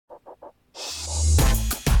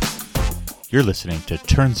You're listening to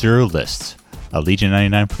Turn Zero Lists, a Legion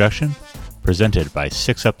 99 production presented by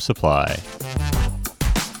 6UP Supply.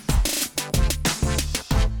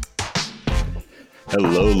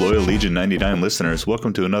 Hello, loyal Legion 99 listeners.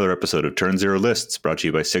 Welcome to another episode of Turn Zero Lists, brought to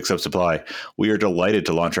you by 6UP Supply. We are delighted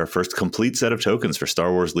to launch our first complete set of tokens for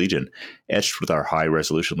Star Wars Legion, etched with our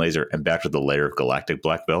high-resolution laser and backed with a layer of galactic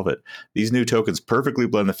black velvet. These new tokens perfectly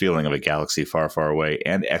blend the feeling of a galaxy far, far away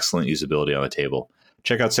and excellent usability on the table.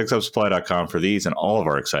 Check out 6upsupply.com for these and all of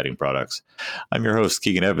our exciting products. I'm your host,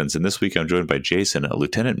 Keegan Evans, and this week I'm joined by Jason, a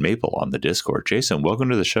Lieutenant Maple on the Discord. Jason, welcome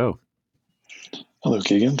to the show. Hello,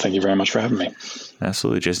 Keegan. Thank you very much for having me.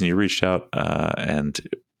 Absolutely. Jason, you reached out and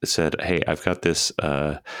said, hey, I've got this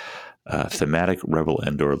thematic Rebel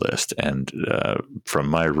Endor list. And from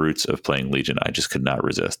my roots of playing Legion, I just could not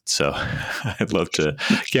resist. So I'd love to,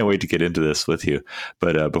 can't wait to get into this with you.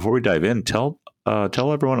 But before we dive in, tell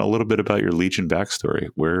everyone a little bit about your Legion backstory.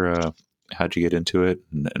 How'd you get into it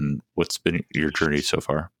and what's been your journey so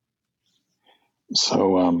far?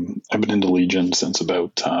 So I've been into Legion since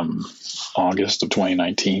about August of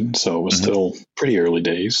 2019, so it was still pretty early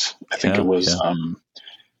days. I think it was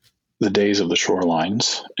the days of the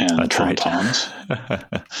Shorelines and the Tauntauns.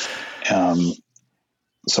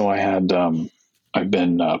 So I've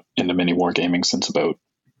been into mini wargaming since about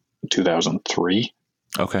 2003.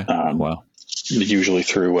 Okay. Wow. Usually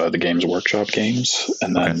through the Games Workshop games,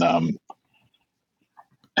 and then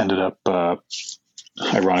ended up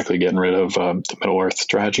ironically getting rid of the Middle-earth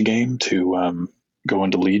strategy game to go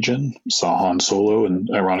into Legion. Saw Han Solo, and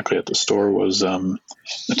ironically at the store was a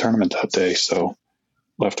tournament that day, so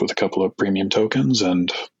left with a couple of premium tokens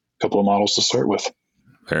and a couple of models to start with.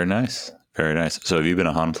 Very nice. Very nice. So have you been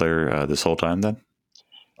a Han player this whole time then?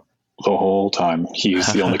 The whole time.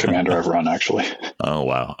 He's the only commander I've run, actually. Oh,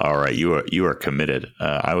 wow. All right. You are committed.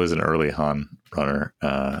 I was an early Han runner.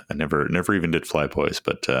 I never even did fly boys,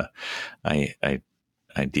 but I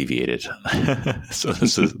deviated. So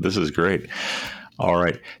this is great. All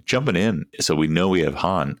right. Jumping in. So we know we have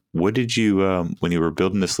Han. What did you, when you were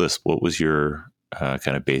building this list, what was your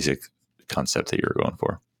kind of basic concept that you were going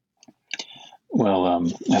for? Well,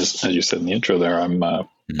 as you said in the intro there, I'm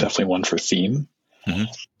definitely one for theme. Mm-hmm.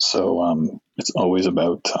 So it's always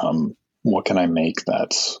about what can I make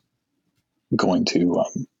that's going to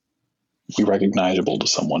be recognizable to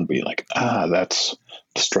someone, be like, that's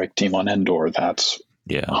the strike team on Endor, that's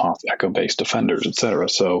Hoth Echo-based defenders, etc.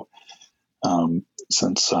 So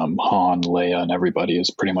since Han, Leia, and everybody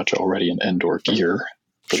is pretty much already in Endor gear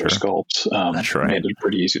for their sculpts, that's right. Made it a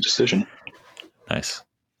pretty easy decision. Nice.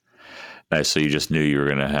 So you just knew you were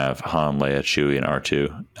going to have Han, Leia, Chewie, and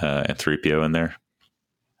R2 and 3PO in there?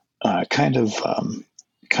 Kind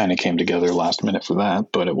of came together last minute for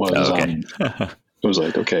that, but it was it was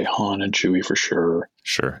like, okay, Han and Chewie for sure.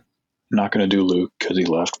 Sure. I'm not going to do Luke because he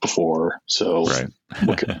left before, so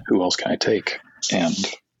who else can I take? And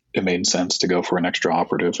it made sense to go for an extra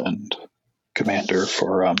operative and commander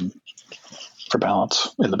for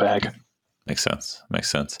balance in the bag. Makes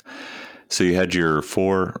sense. So you had your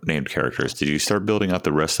 4 named characters. Did you start building out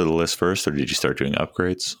the rest of the list first, or did you start doing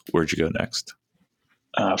upgrades? Where'd you go next?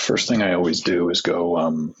 First thing I always do is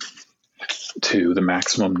go to the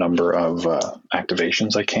maximum number of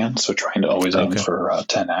activations I can. So trying to always aim for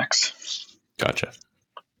 10x. Gotcha.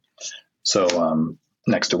 So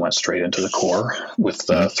next it went straight into the core with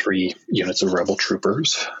 3 units of Rebel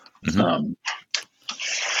troopers. Mm-hmm.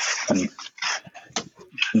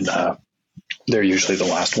 And they're usually the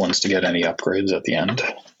last ones to get any upgrades at the end.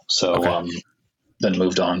 So then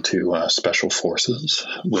moved on to special forces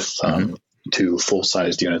with 2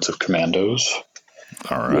 full-sized units of commandos.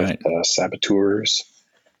 All right. With saboteurs.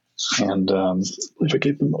 And if I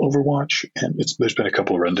gave them Overwatch, and there's been a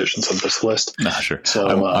couple of renditions of this list. Sure.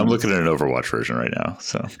 So I'm looking at an Overwatch version right now.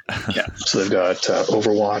 So so they've got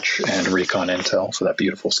Overwatch and Recon Intel, so that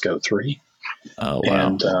beautiful Scout 3. Oh, wow.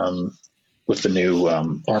 And with the new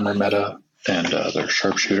armor meta and their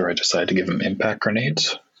sharpshooter, I decided to give them impact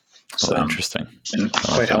grenades. So interesting. And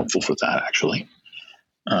quite helpful for that, actually.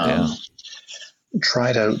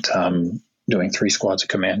 Tried out doing 3 squads of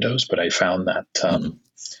commandos, but I found that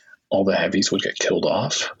all the heavies would get killed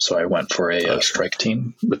off. So I went for a strike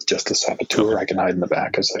team with just a saboteur. I can hide in the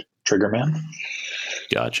back as a trigger man.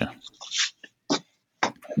 Gotcha.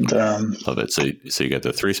 And, love it. So you got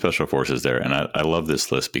the 3 special forces there, and I love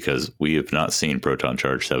this list because we have not seen proton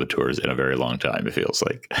charge saboteurs in a very long time. It feels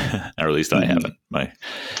like, or at least I haven't.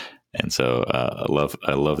 And so I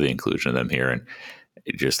love the inclusion of them here, and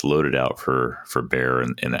it just loaded out for Bear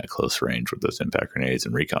in that close range with those impact grenades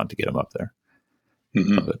and recon to get them up there.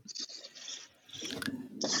 Mm-hmm. Love it.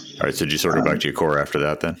 All right, so did you sort of back to your core after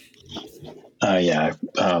that then? Yeah,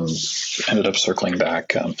 ended up circling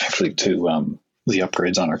back actually to the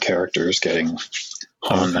upgrades on our characters, getting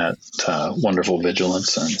on that wonderful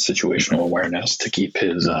vigilance and situational awareness to keep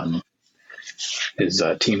his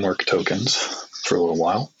teamwork tokens for a little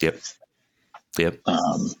while. Yep.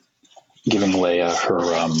 Giving Leia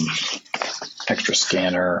her extra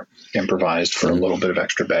scanner improvised for a little bit of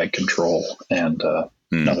extra bag control and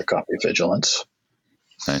another copy of vigilance.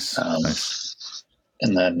 Nice.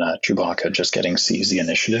 And then Chewbacca just getting seize the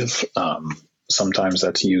initiative. Sometimes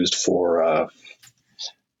that's used for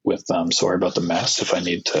with sorry about the mess if I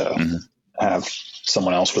need to have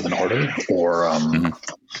someone else with an order, or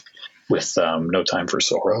with no time for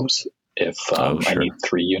sorrows if I need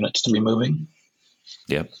 3 units to be moving.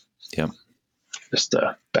 Yep. Just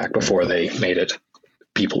back before they made it,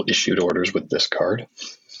 people issued orders with this card.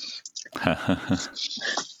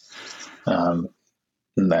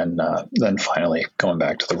 And then finally going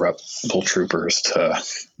back to the Rebel Troopers to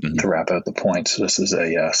wrap out the points. This is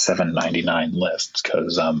a $7.99 list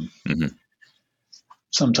because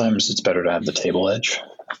sometimes it's better to have the table edge.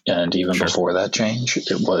 And even before that change,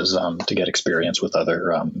 it was to get experience with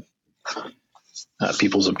other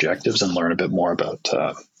people's objectives and learn a bit more about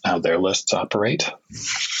how their lists operate.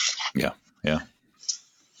 Yeah.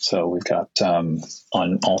 So we've got on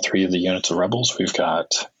all 3 of the units of Rebels, we've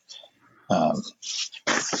got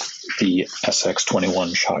the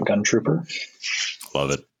SX-21 Shotgun Trooper.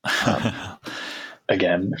 Love it.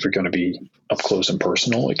 Again, if you're going to be up close and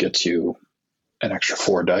personal, it gets you an extra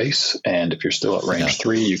 4 dice. And if you're still at range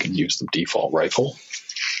 3, you can use the default rifle.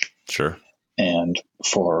 Sure. And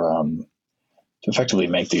for to effectively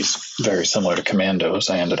make these very similar to Commandos,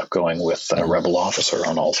 I ended up going with a Rebel Officer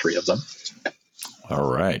on all 3 of them.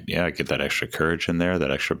 All right. Yeah, get that extra courage in there, that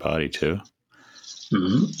extra body too.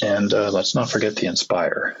 And let's not forget the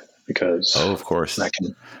Inspire, because of course that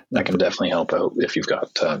can definitely help out if you've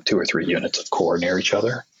got 2 or 3 units of core near each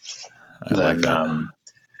other. Then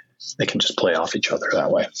they can just play off each other that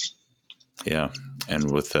way. Yeah, and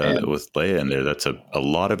with Leia in there, that's a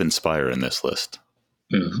lot of Inspire in this list.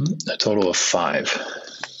 A total of 5.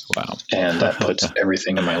 Wow. And that puts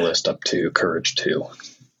everything in my list up to Courage 2.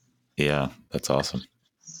 Yeah, that's awesome.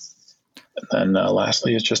 And then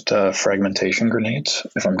lastly is just fragmentation grenades.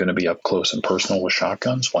 If I'm going to be up close and personal with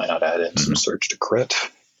shotguns, why not add in some Surge to Crit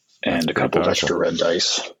and a couple of extra red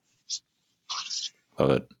dice.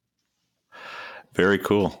 Love it. Very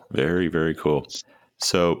cool. Very, very cool.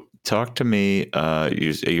 So talk to me.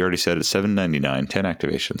 You already said it's $7.99, 10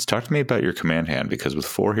 activations. Talk to me about your command hand, because with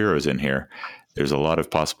 4 heroes in here, there's a lot of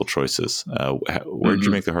possible choices. Where did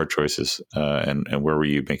you make the hard choices, and where were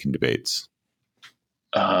you making debates?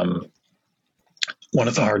 One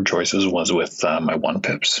of the hard choices was with my 1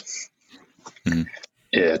 pips.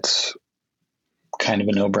 It's kind of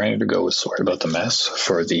a no-brainer to go with Sorry About the Mess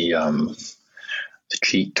for the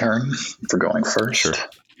cheat turn for going first. Sure.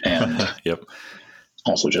 And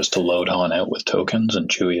also just to load on out with tokens, and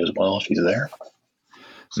Chewie as well if he's there.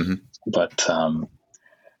 But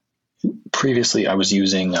previously I was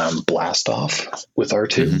using Blast Off with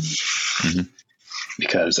R2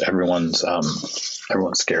 because everyone's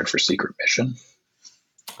scared for Secret Mission.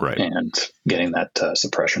 Right. And getting that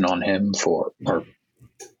suppression on him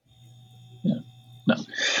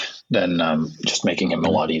then just making him a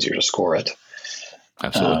lot easier to score it.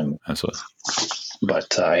 Absolutely.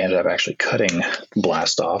 But I ended up actually cutting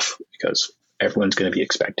Blast Off because everyone's going to be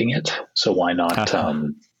expecting it. So why not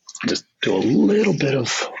just do a little bit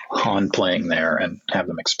of Han playing there and have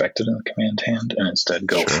them expect it in the command hand, and instead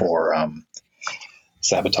go for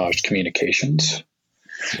Sabotaged Communications.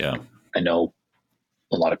 Yeah. I know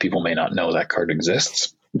a lot of people may not know that card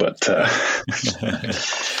exists, but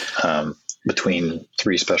between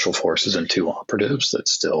 3 special forces and 2 operatives,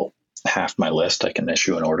 that's still half my list I can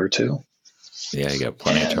issue an order to. Yeah, you got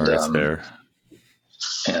plenty of targets there.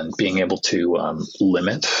 And being able to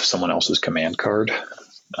limit someone else's command card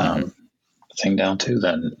thing down to,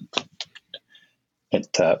 then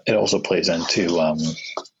it also plays into one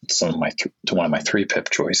of my 3 pip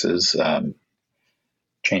choices,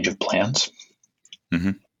 change of plans.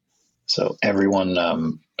 So everyone,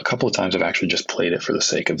 a couple of times I've actually just played it for the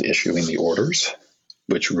sake of issuing the orders,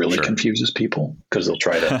 which really confuses people because they'll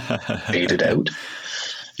try to bait it out.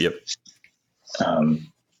 Yep.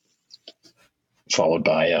 Followed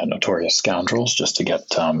by Notorious Scoundrels, just to get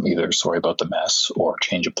either Sorry About the Mess or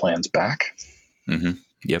Change of Plans back.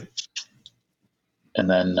 Yep. And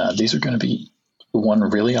then these are going to be one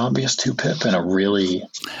really obvious 2-pip, and a really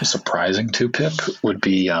surprising 2-pip would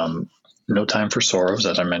be No Time for Sorrows,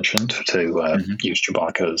 as I mentioned, to use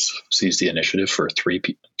Chewbacca's Seize the Initiative for three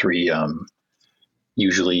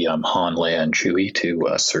usually Han, Leia, and Chewie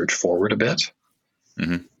to surge forward a bit.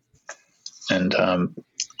 Mm-hmm. And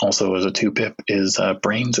also as a 2-pip is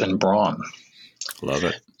Brains and Brawn. Love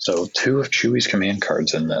it. So 2 of Chewie's command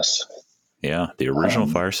cards in this. Yeah, the original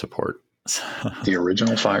fire support. The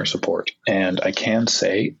original fire support. And I can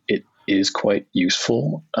say it is quite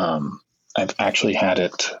useful. I've actually had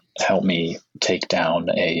it help me take down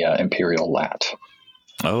a Imperial Lat.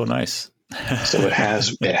 Oh, nice. So it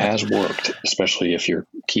has worked, especially if you're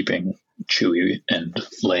keeping Chewie and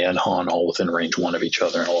Leia and Han all within range 1 of each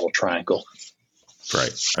other in a little triangle.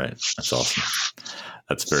 Right. That's awesome.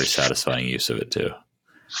 That's very satisfying use of it too.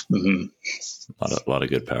 Mm-hmm. A lot of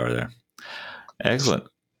good power there. Excellent.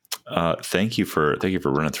 Thank you for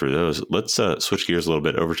running through those. Let's switch gears a little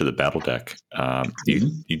bit over to the battle deck.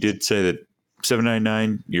 You did say that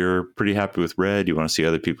 799, you're pretty happy with red. You want to see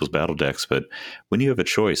other people's battle decks, but when you have a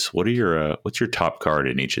choice, what's your top card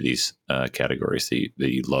in each of these categories that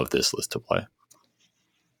you love this list to play?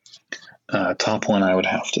 Top one, I would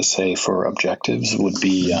have to say for objectives would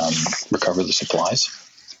be recover the supplies.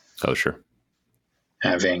 Oh, sure.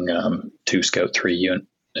 Having 2 Scout 3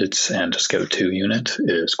 units and a Scout 2 unit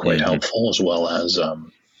is quite helpful, as well as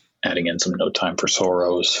adding in some No Time for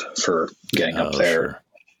Sorrows for getting up there. Sure.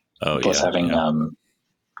 Oh, plus having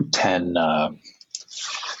 10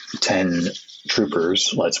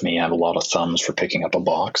 troopers lets me have a lot of thumbs for picking up a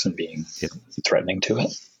box and being threatening to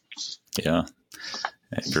it. Yeah.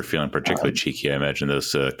 If you're feeling particularly cheeky, I imagine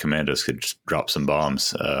those commandos could just drop some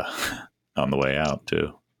bombs on the way out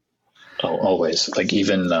too. Oh, always. Like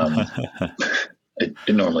even it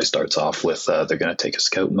normally starts off with they're going to take a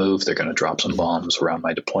scout move. They're going to drop some bombs around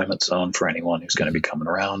my deployment zone for anyone who's going to be coming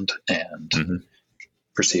around and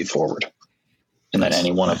proceed forward. And then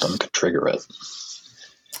any one of them could trigger it.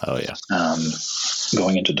 Oh, yeah.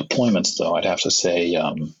 Going into deployments, though, I'd have to say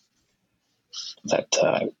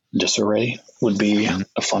that Disarray would be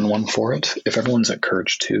a fun one for it. If everyone's at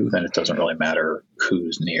Courage 2, then it doesn't really matter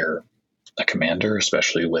who's near a commander,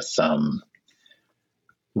 especially with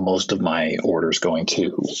most of my orders going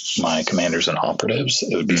to my commanders and operatives.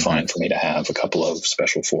 It would be fine for me to have a couple of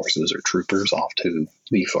special forces or troopers off to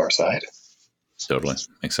the far side. Totally.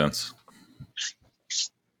 Makes sense.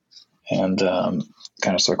 And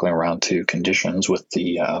kind of circling around to conditions with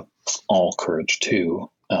the all Courage 2,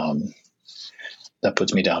 that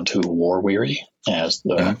puts me down to War Weary as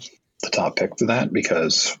the top pick for that,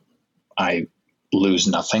 because I lose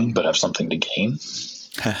nothing but have something to gain.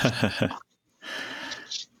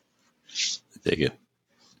 Dig it.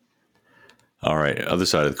 All right. Other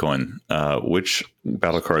side of the coin. Which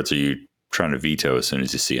battle cards are you trying to veto as soon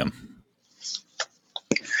as you see them?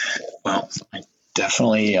 Well, I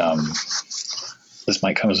definitely, this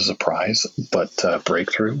might come as a surprise, but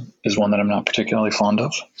Breakthrough is one that I'm not particularly fond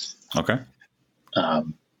of. Okay.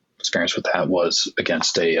 Experience with that was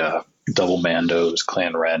against a double Mandos,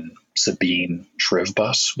 Clan Ren, Sabine, Shriv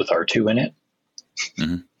bus with R2 in it.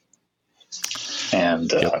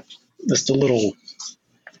 And just a little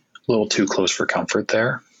too close for comfort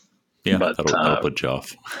there. Yeah, but that'll put you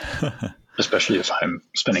off. Especially if I'm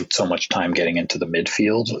spending so much time getting into the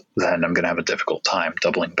midfield, then I'm going to have a difficult time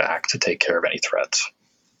doubling back to take care of any threats.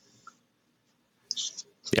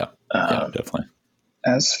 Yeah, definitely.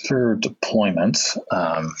 As for deployment,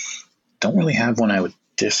 don't really have one I would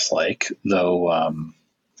dislike, though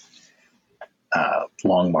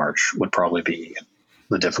Long March would probably be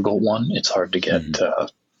the difficult one. It's hard to get a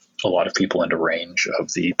lot of people into range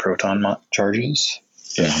of the proton charges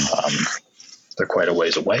if they're quite a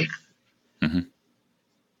ways away.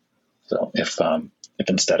 So if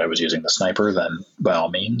instead I was using the sniper, then by all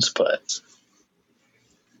means, but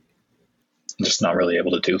I'm just not really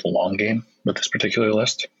able to do the long game with this particular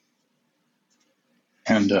list.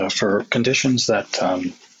 And for conditions that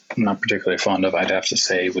I'm not particularly fond of, I'd have to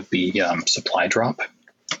say would be supply drop.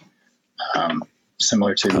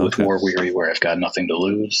 Similar to with War Weary, where I've got nothing to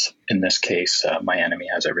lose. In this case, my enemy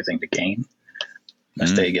has everything to gain.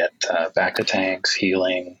 If they get back to tanks,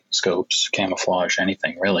 healing, scopes, camouflage,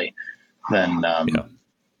 anything really, then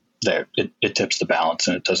it tips the balance,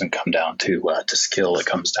 and it doesn't come down to skill. It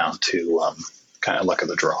comes down to kind of luck of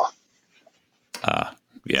the draw. But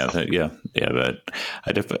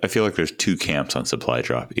I feel like there's two camps on supply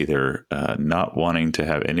drop: either not wanting to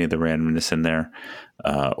have any of the randomness in there,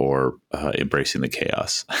 or embracing the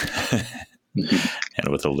chaos. And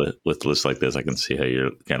with a list like this, I can see how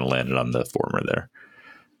you're kind of landed on the former there.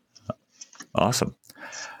 Awesome.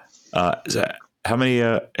 How many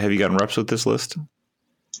have you gotten reps with this list?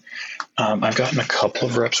 I've gotten a couple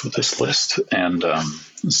of reps with this list and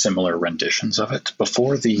similar renditions of it.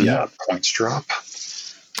 Before the points drop,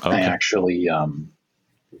 I actually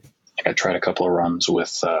I tried a couple of runs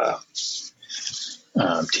with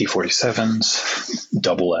T-47s,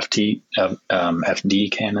 double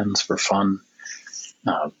FD cannons for fun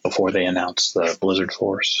before they announced the Blizzard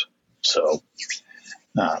Force. So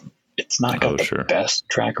it's not got the best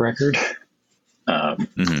track record. I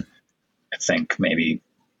think maybe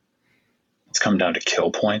it's come down to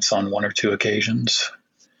kill points on one or two occasions,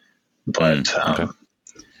 but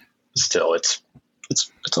still, it's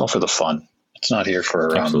all for the fun. It's not here for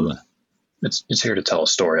it's here to tell a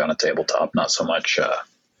story on a tabletop, not so much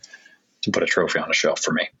to put a trophy on a shelf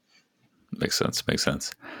for me. Makes sense.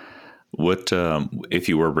 What if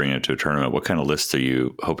you were bringing it to a tournament? What kind of lists are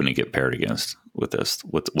you hoping to get paired against with this?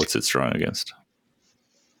 What's it strong against?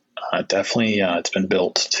 Definitely, it's been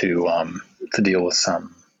built to deal with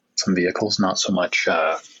some vehicles, not so much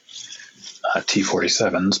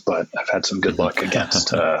T-47s, but I've had some good luck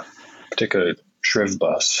against particularly Shriv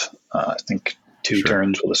bus. I think two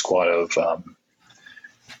turns with a squad of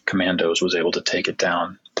commandos was able to take it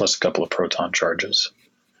down, plus a couple of proton charges.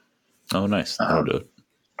 Oh, nice. That'll do it.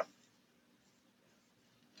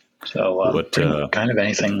 So kind of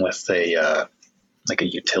anything with a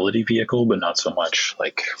utility vehicle, but not so much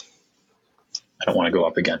like I don't want to go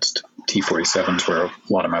up against T-47s where a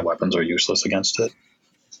lot of my weapons are useless against it.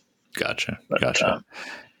 Gotcha.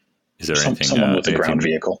 Is there someone with a ground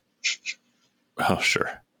vehicle? Oh, sure.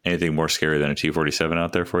 Anything more scary than a T-47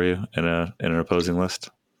 out there for you in an opposing list?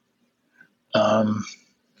 Not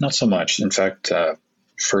so much. In fact,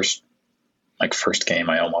 first game,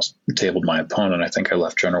 I almost tabled my opponent. I think I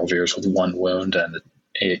left General Veers with 1 wound and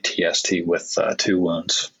a TST with 2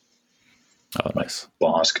 wounds. Oh, nice.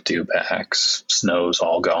 Bosk, Dewbacks, Snow's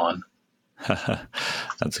all gone.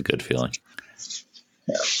 That's a good feeling.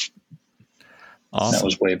 Yeah. Awesome. That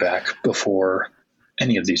was way back before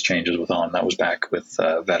any of these changes was on. That was back with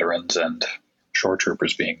veterans and shore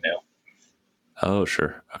troopers being new. Oh,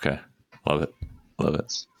 sure. Okay. Love it.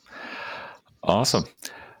 Awesome.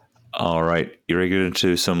 All right. You ready to get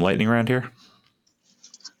into some lightning round here?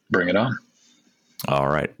 Bring it on. All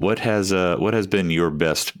right. What has been your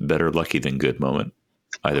best better lucky than good moment,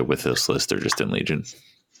 either with this list or just in Legion?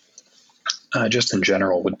 Just in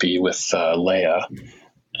general would be with Leia.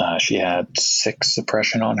 She had 6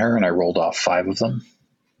 suppression on her, and I rolled off 5 of them.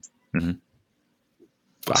 Mm-hmm.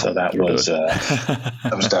 Wow, so that was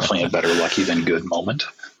definitely a better lucky than good moment.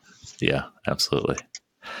 Yeah, absolutely.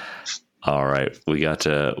 All right, we got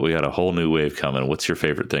a whole new wave coming. What's your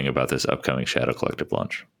favorite thing about this upcoming Shadow Collective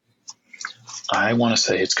launch? I want to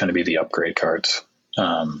say it's going to be the upgrade cards.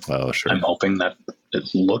 Oh, sure. I'm hoping that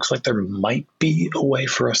it looks like there might be a way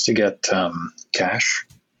for us to get cash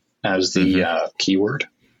as the keyword.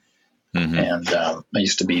 Mm-hmm. And I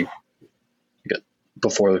used to be,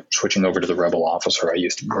 before switching over to the Rebel Officer, I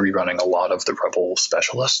used to be rerunning a lot of the Rebel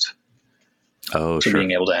Specialist. Oh, so sure.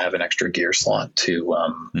 being able to have an extra gear slot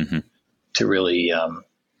to really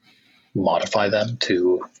modify them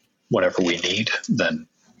to whatever we need, then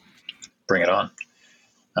bring it on.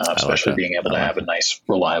 Especially being able to have a nice,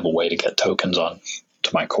 reliable way to get tokens on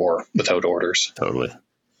to my core without orders. Totally.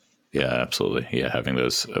 Yeah, absolutely. Yeah, having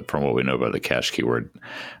those, from what we know about the cash keyword, I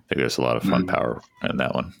think there's a lot of fun power in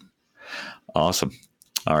that one. Awesome.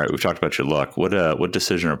 All right, we've talked about your luck. What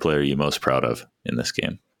decision or play are you most proud of in this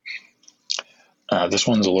game? This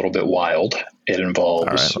one's a little bit wild. It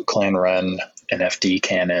involves Clan Wren, an FD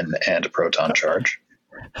cannon, and a proton charge.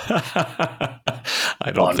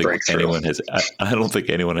 I don't think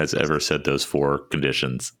anyone has ever said those 4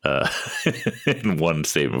 conditions in one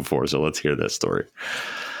statement before. So let's hear that story.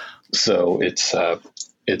 So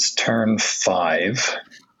it's turn 5.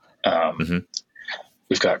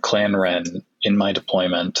 We've got Clan Wren in my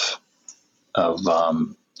deployment of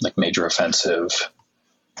major offensive,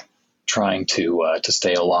 trying to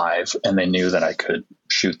stay alive, and they knew that I could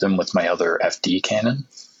shoot them with my other FD cannon.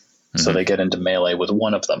 So they get into melee with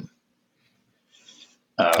one of them.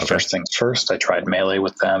 First things first, I tried melee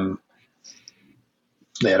with them.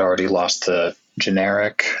 They had already lost the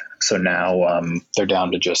generic, so now they're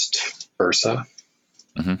down to just Ursa.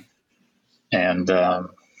 And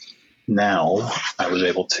now I was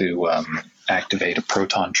able to activate a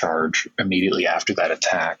proton charge immediately after that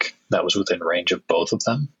attack that was within range of both of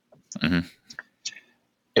them.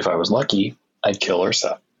 If I was lucky, I'd kill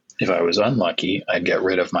Ursa. If I was unlucky, I'd get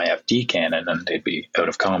rid of my FD cannon and they'd be out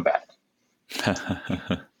of combat.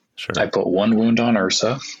 Sure. I put 1 wound on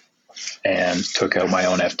Ursa and took out my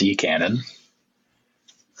own FD cannon.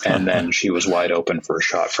 And then she was wide open for a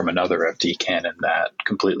shot from another FD cannon that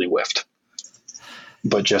completely whiffed.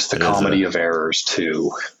 But just the comedy of errors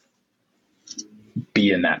to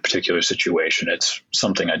be in that particular situation, it's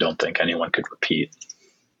something I don't think anyone could repeat.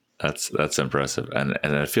 That's impressive, and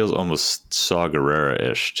it feels almost Saw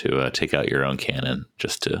Gerrera-ish to take out your own cannon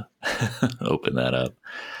just to open that up.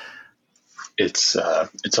 It's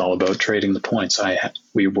all about trading the points.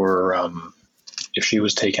 We were if she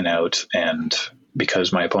was taken out, and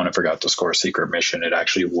because my opponent forgot to score a secret mission, it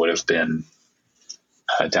actually would have been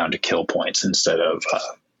down to kill points instead of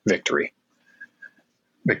victory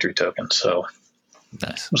tokens. So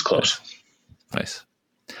nice, it was close. Nice.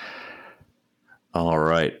 All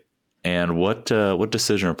right. And what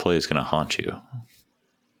decision or play is going to haunt you?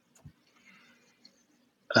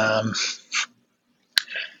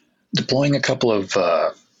 Deploying a couple of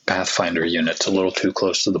Pathfinder units a little too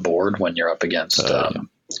close to the board when you're up against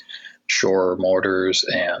shore mortars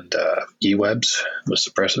and E-webs with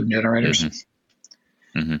suppressive generators.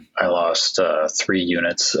 I lost 3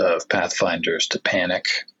 units of Pathfinders to panic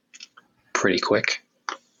pretty quick.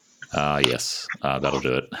 Yes, that'll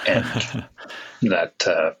do it. And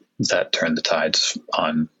that turned the tides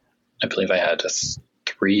on. I believe I had a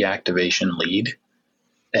 3 activation lead,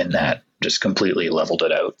 and that just completely leveled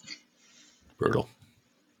it out. Brutal.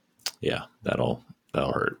 Yeah, that'll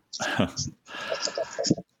hurt.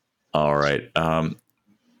 All right.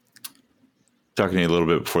 Talking to you a little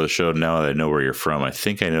bit before the show. Now that I know where you're from, I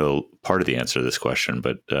think I know part of the answer to this question.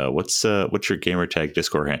 But what's your gamertag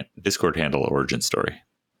Discord handle origin story?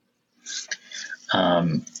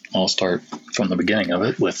 I'll start from the beginning of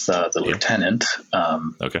it with the lieutenant.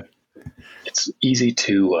 Okay. It's easy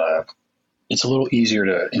to. It's a little easier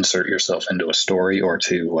to insert yourself into a story or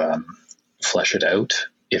to flesh it out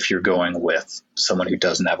if you're going with someone who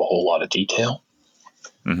doesn't have a whole lot of detail.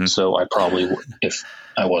 So I probably, if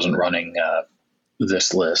I wasn't running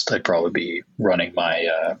this list, I'd probably be running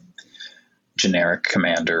my generic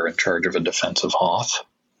commander in charge of a defensive Hoth.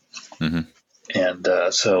 And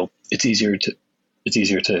so it's easier to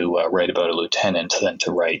write about a lieutenant than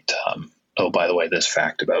to write, oh, by the way, this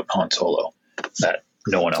fact about Han Solo that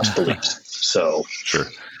no one else believes. So sure.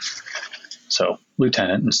 So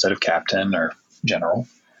lieutenant instead of captain or general.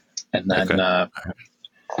 And then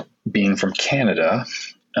being from Canada,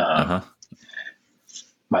 my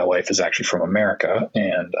wife is actually from America,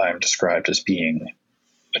 and I'm described as being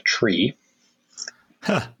a tree.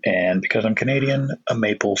 And because I'm Canadian, a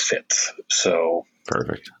maple fits. So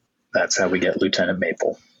perfect. That's how we get Lieutenant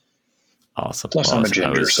Maple. Awesome. Plus, I'm a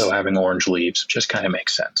ginger, so having orange leaves just kind of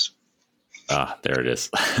makes sense. There it is.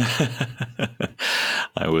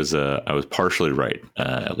 I was partially right,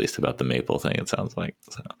 at least about the maple thing. It sounds like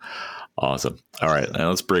so. Awesome. All right, now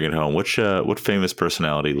let's bring it home. What famous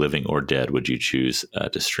personality, living or dead, would you choose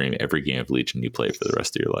to stream every game of Legion you play for the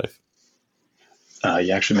rest of your life?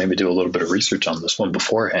 You actually made me do a little bit of research on this one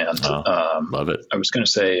beforehand. Love it. I was going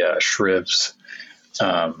to say Shriv's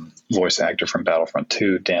voice actor from Battlefront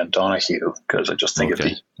 2, Dan Donahue, because I just think it'd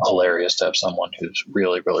be hilarious to have someone who's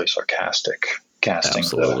really, really sarcastic casting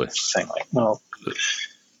the thing. Like, well,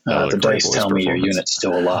 the dice tell me your unit's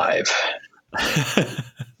still alive.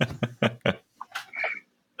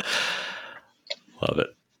 Love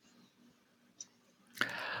it.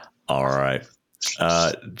 All right.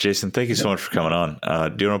 Jason, thank you so much for coming on.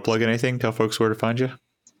 Do you want to plug anything? Tell folks where to find you?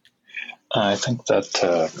 I think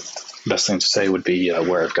that best thing to say would be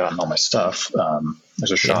where I've gotten all my stuff.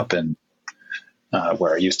 There's a shop in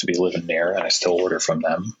where I used to be living near, and I still order from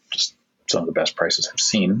them. Just some of the best prices I've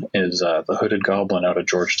seen is the Hooded Goblin out of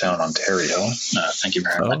Georgetown, Ontario. Thank you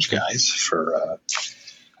very much, guys, for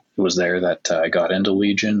it was there that I got into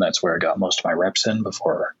Legion. That's where I got most of my reps in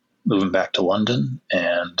before moving back to London,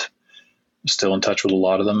 and still in touch with a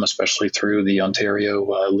lot of them, especially through the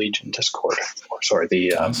Ontario Legion Discord.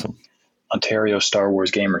 Awesome. Ontario Star Wars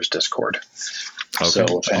Gamers Discord. So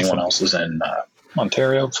if anyone else is in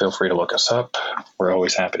Ontario, feel free to look us up. We're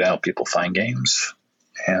always happy to help people find games.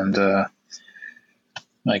 And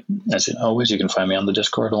like as always, you can find me on the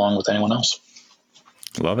Discord along with anyone else.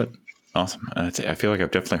 Love it. Awesome. I feel like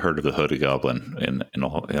I've definitely heard of the Hooded Goblin in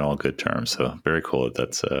all good terms. So very cool.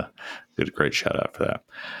 That's a great shout out for that.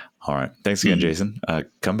 All right. Thanks again, Jason.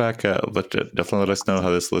 Come back. Definitely let us know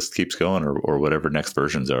how this list keeps going or whatever next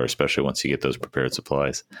versions are, especially once you get those prepared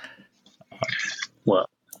supplies. Well,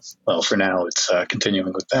 for now, it's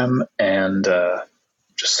continuing with them and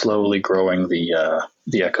just slowly growing the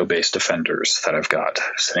Echo-based defenders that I've got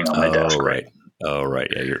sitting on my desk. Oh, right.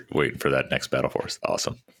 Yeah, you're waiting for that next Battle Force.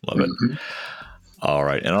 Awesome. Love it. All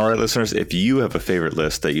right. And all right, listeners, if you have a favorite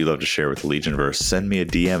list that you'd love to share with the Legionverse, send me a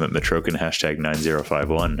DM at Matrokin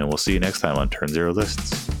 #9051, and we'll see you next time on Turn Zero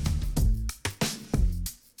Lists.